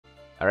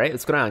Alright,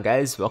 what's going on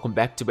guys? Welcome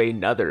back to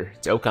another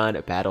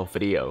Dokkan battle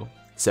video.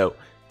 So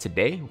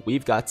today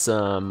we've got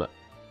some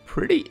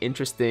pretty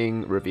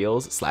interesting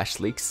reveals slash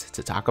leaks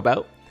to talk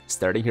about.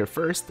 Starting here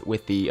first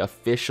with the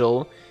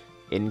official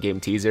in-game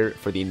teaser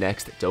for the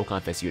next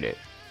Dokkanfest unit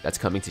that's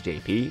coming to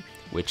JP,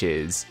 which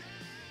is,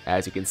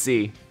 as you can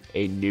see,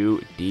 a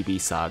new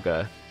DB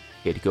Saga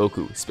Kid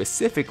Goku.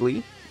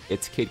 Specifically,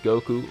 it's Kid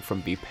Goku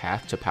from the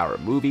Path to Power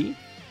movie,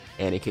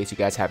 and in case you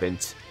guys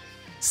haven't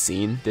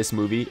seen this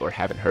movie or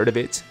haven't heard of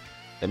it,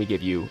 let me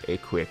give you a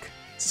quick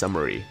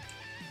summary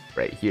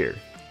right here.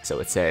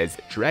 So it says,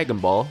 Dragon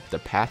Ball, the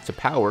Path to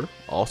Power,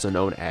 also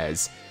known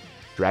as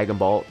Dragon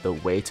Ball, the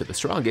Way to the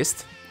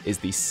Strongest, is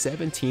the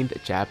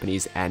 17th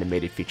Japanese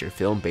animated feature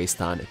film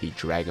based on the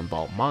Dragon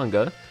Ball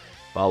manga,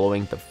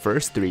 following the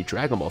first 3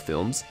 Dragon Ball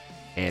films,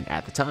 and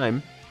at the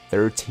time,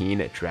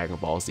 13 Dragon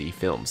Ball Z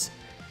films.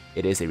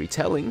 It is a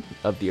retelling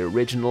of the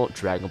original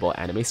Dragon Ball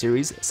anime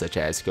series, such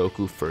as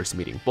Goku first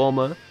meeting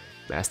Bulma,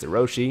 Master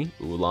Roshi,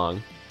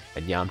 Oolong,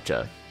 and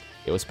Yamcha.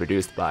 It was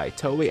produced by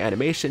Toei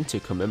Animation to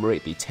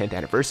commemorate the 10th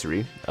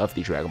anniversary of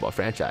the Dragon Ball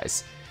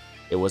franchise.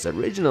 It was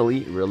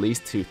originally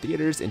released to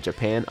theaters in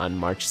Japan on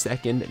March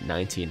 2nd,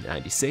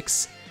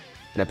 1996,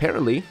 and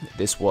apparently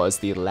this was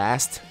the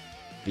last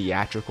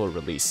theatrical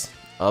release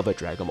of a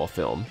Dragon Ball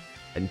film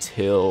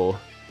until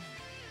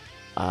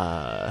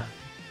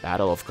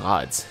Battle of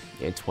Gods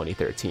in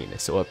 2013,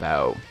 so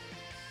about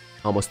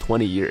almost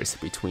 20 years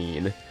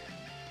between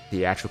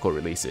theatrical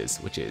releases,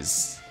 which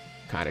is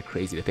kind of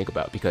crazy to think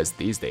about because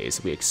these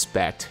days we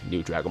expect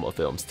new Dragon Ball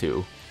films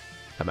to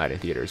come out in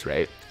theaters,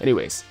 right?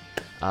 Anyways,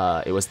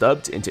 it was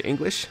dubbed into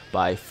English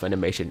by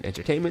Funimation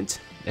Entertainment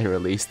and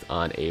released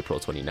on April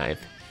 29th,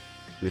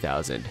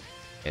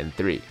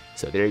 2003.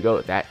 So there you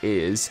go, that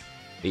is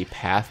the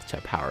Path to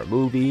Power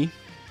movie.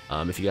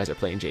 If you guys are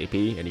playing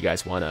JP and you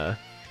guys want to,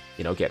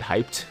 get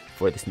hyped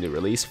for this new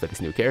release, for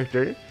this new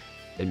character,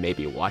 then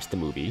maybe watch the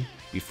movie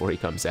before he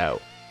comes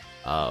out.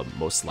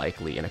 Most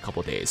likely in a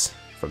couple days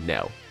from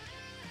now.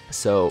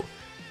 So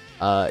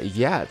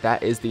yeah,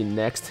 that is the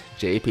next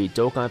JP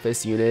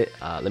Dokkanfest unit.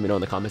 Let me know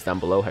in the comments down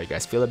below how you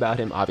guys feel about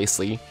him.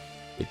 Obviously,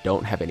 we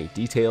don't have any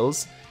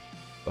details,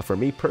 but for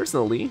me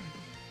personally,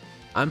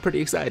 I'm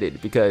pretty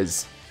excited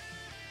because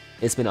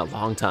it's been a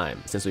long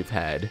time since we've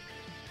had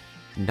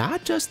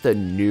not just the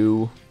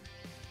new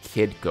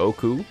Kid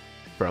Goku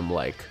from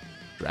like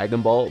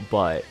Dragon Ball,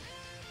 but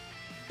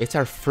it's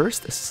our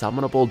first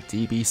summonable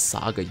DB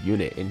Saga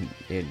unit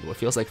in what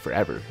feels like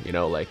forever.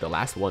 Like the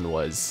last one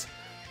was,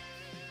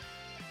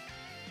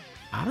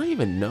 I don't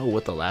even know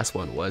what the last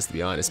one was, to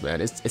be honest,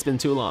 man. It's been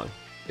too long.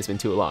 It's been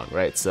too long,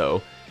 right?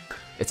 So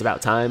it's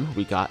about time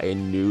we got a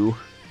new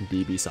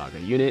DB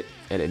Saga unit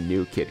and a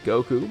new Kid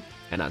Goku.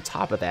 And on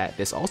top of that,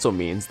 this also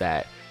means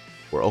that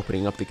we're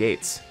opening up the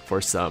gates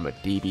for some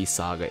DB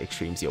Saga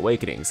Extreme Z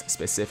Awakenings.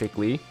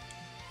 Specifically,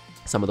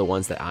 some of the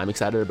ones that I'm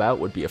excited about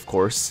would be, of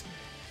course,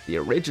 the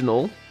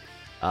original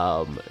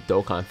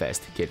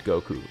Dokkanfest Kid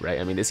Goku, right?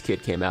 I mean, this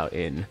kid came out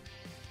in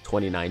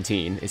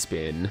 2019. It's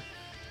been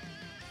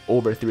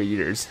over 3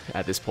 years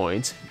at this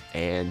point,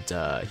 and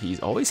he's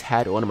always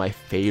had one of my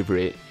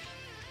favorite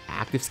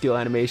active skill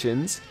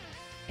animations,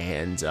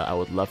 and I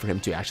would love for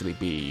him to actually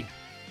be,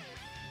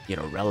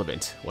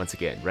 relevant once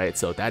again, right?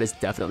 So that is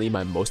definitely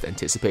my most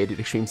anticipated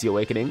Extreme Z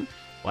Awakening.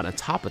 But on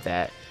top of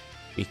that,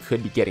 we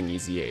could be getting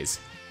EZAs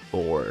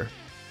for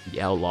the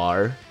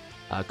LR,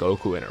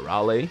 Goku and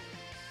Arale.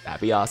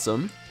 That'd be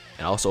awesome.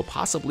 And also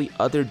possibly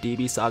other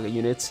DB Saga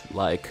units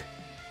like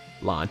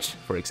Launch,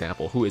 for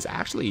example, who is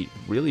actually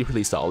really,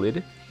 really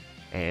solid.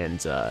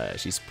 And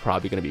she's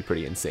probably going to be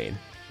pretty insane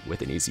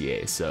with an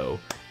EZA. So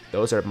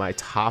those are my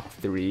top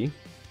 3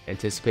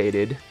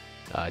 anticipated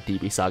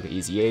DB Saga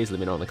EZAs. Let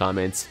me know in the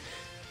comments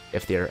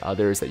if there are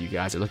others that you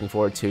guys are looking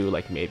forward to,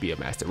 like maybe a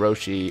Master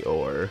Roshi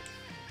or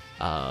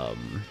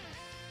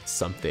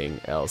something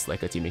else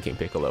like a Demon King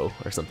Piccolo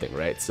or something,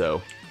 right?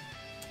 So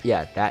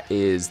yeah, that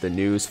is the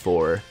news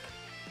for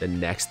the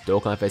next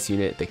Dokkanfest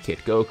unit, the Kid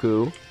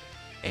Goku.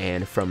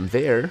 And from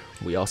there,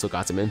 we also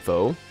got some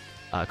info,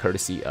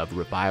 courtesy of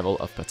Revival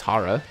of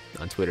Patara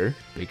on Twitter,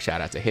 big shout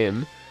out to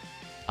him,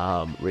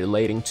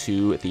 relating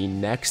to the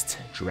next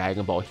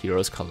Dragon Ball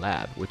Heroes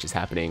collab, which is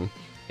happening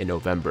in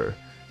November,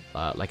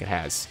 like it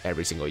has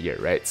every single year,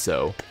 right?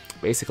 So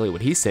basically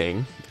what he's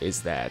saying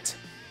is that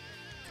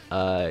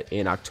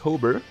in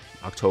October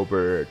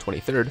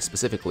 23rd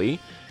specifically,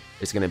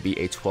 there's going to be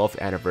a 12th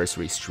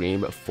anniversary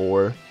stream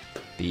for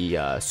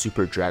the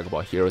Super Dragon Ball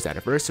Heroes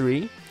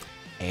anniversary,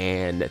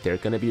 and they're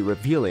going to be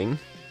revealing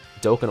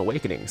Dokkan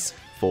Awakenings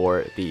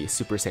for the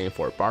Super Saiyan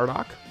 4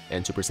 Bardock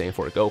and Super Saiyan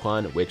 4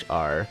 Gohan, which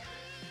are,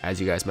 as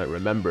you guys might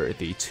remember,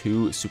 the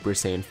 2 Super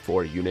Saiyan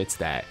 4 units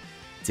that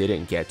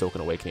didn't get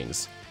Dokkan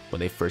Awakenings when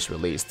they first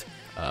released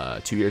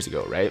 2 years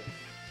ago, right?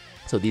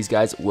 So these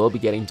guys will be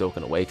getting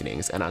Dokkan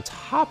Awakenings, and on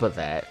top of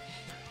that,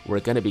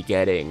 we're going to be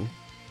getting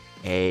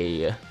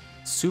a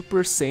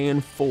Super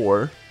Saiyan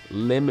 4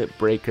 Limit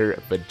Breaker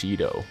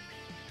Vegito.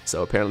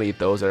 So apparently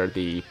those are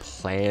the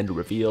planned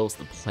reveals,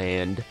 the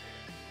planned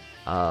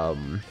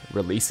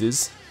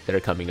releases that are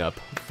coming up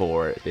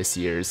for this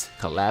year's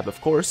collab.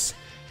 Of course,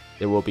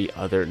 there will be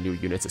other new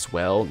units as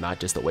well, not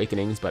just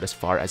Awakenings, but as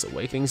far as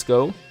Awakenings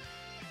go,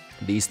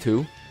 these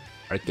two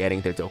are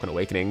getting their Dokkan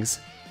Awakenings,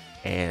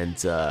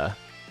 and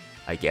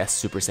I guess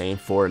Super Saiyan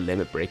 4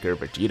 Limit Breaker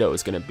Vegito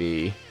is going to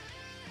be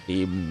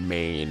the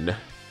main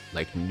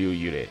like new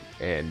unit,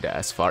 and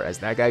as far as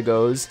that guy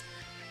goes,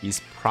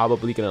 he's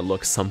probably going to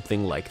look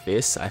something like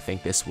this. I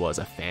think this was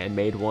a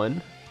fan-made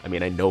one. I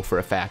mean, I know for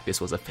a fact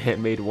this was a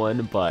fan-made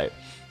one, but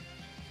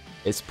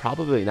it's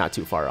probably not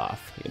too far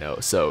off, you know?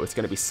 So it's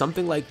going to be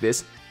something like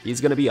this.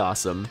 He's going to be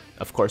awesome.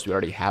 Of course, we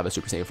already have a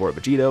Super Saiyan 4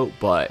 Vegito,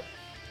 but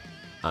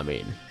I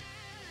mean,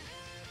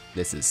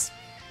 this is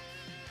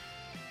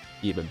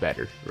even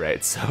better,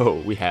 right?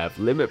 So we have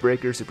Limit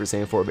Breaker Super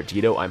Saiyan 4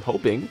 Vegito. I'm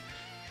hoping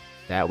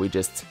that we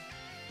just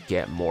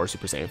get more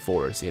Super Saiyan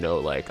 4s, you know?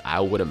 Like, I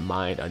wouldn't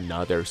mind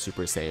another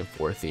Super Saiyan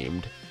 4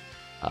 themed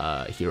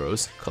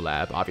Heroes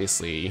collab.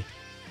 Obviously,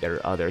 there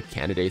are other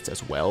candidates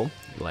as well,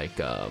 like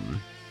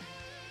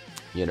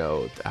you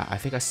know, I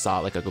think I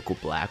saw like a Goku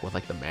Black with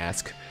like the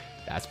mask.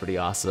 That's pretty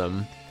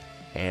awesome.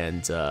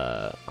 And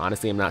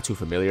honestly, I'm not too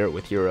familiar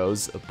with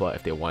Heroes, but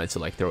if they wanted to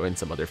like throw in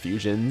some other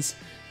fusions,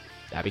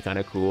 that'd be kind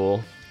of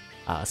cool.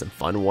 Some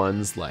fun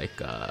ones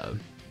like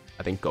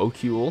I think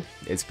Goku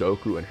is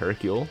Goku and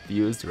Hercule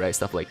fused, right?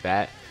 Stuff like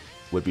that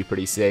would be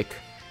pretty sick.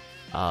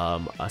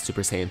 A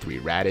Super Saiyan 3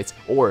 Raditz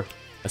or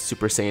a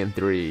Super Saiyan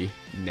 3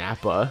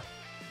 Nappa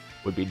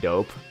would be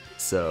dope.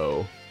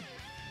 So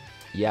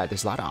yeah,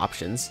 there's a lot of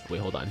options. Wait,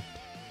 hold on.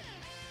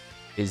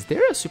 Is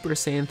there a Super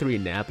Saiyan 3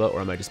 Nappa, or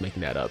am I just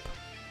making that up?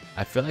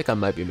 I feel like I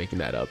might be making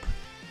that up,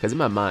 because in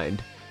my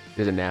mind,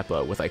 there's a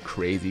Nappa with like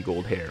crazy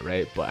gold hair,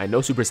 right? But I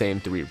know Super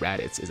Saiyan 3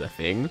 Raditz is a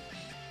thing,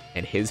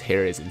 and his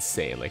hair is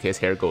insane. Like, his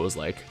hair goes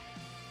like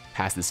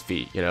past his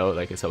feet, you know?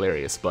 Like, it's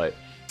hilarious. But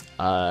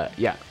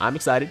yeah, I'm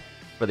excited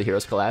for the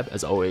Heroes collab,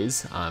 as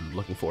always. I'm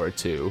looking forward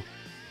to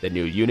the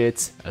new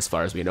units. As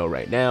far as we know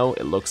right now,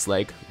 it looks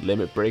like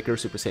Limit Breaker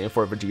Super Saiyan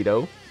 4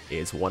 Vegito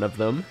is one of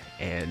them,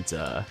 and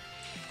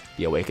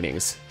the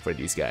Awakenings for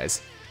these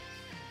guys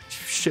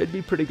should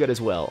be pretty good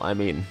as well. I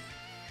mean,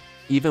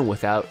 even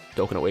without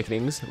Dokkan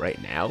Awakenings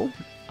right now,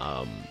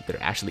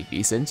 they're actually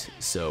decent.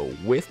 So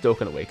with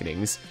Dokkan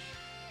Awakenings,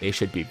 they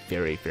should be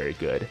very, very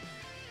good.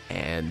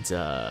 And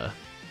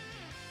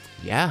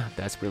yeah,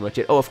 that's pretty much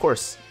it. Oh, of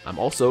course, I'm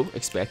also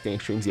expecting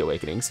Extreme Z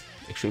Awakenings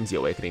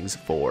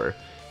for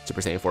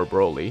Super Saiyan 4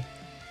 Broly,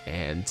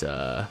 and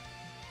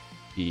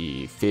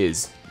the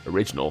Fizz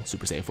original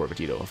Super Saiyan 4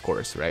 Vegito, of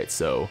course, right?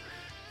 So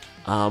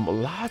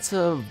lots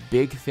of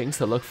big things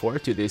to look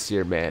forward to this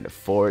year, man,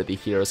 for the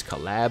Heroes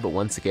collab,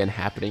 once again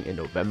happening in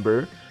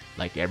November,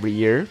 like every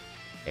year.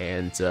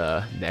 And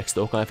next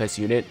Dokkanfest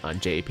unit on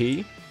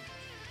JP,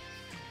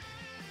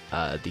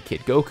 the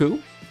Kid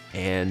Goku,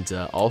 and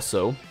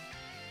also,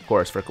 of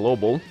course, for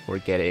Global, we're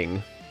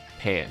getting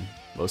Pan,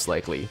 most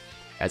likely,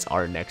 as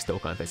our next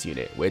Dokkanfest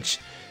unit, which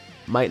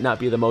might not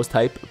be the most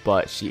hype,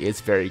 but she is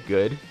very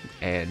good.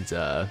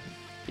 And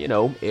you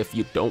know, if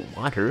you don't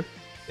want her,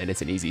 then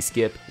it's an easy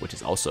skip, which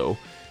is also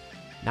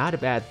not a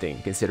bad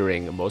thing,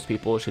 considering most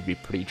people should be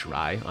pretty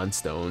dry on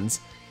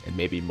stones and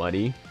maybe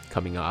money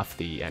coming off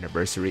the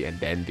anniversary and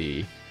then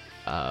the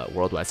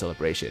worldwide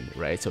celebration,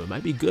 right? So it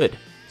might be good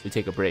to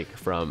take a break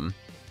from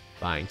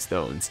buying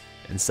stones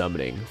and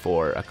summoning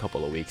for a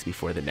couple of weeks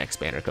before the next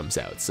banner comes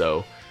out.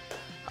 So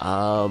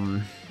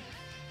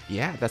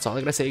yeah, that's all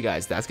I gotta say,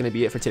 guys. That's gonna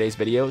be it for today's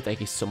video.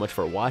 Thank you so much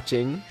for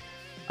watching.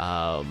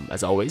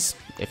 As always,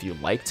 if you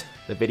liked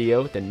the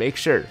video, then make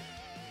sure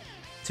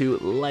to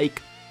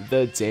like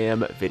the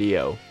damn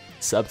video.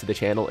 Sub to the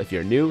channel if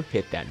you're new,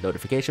 hit that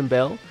notification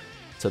bell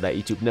so that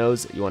YouTube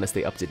knows you want to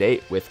stay up to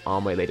date with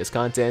all my latest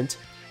content.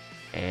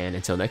 And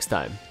until next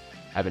time,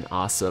 have an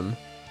awesome,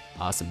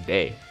 awesome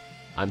day.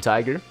 I'm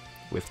Tiger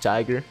with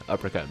Tiger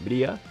Uppercut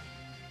Media,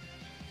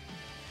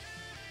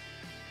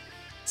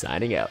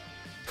 signing out.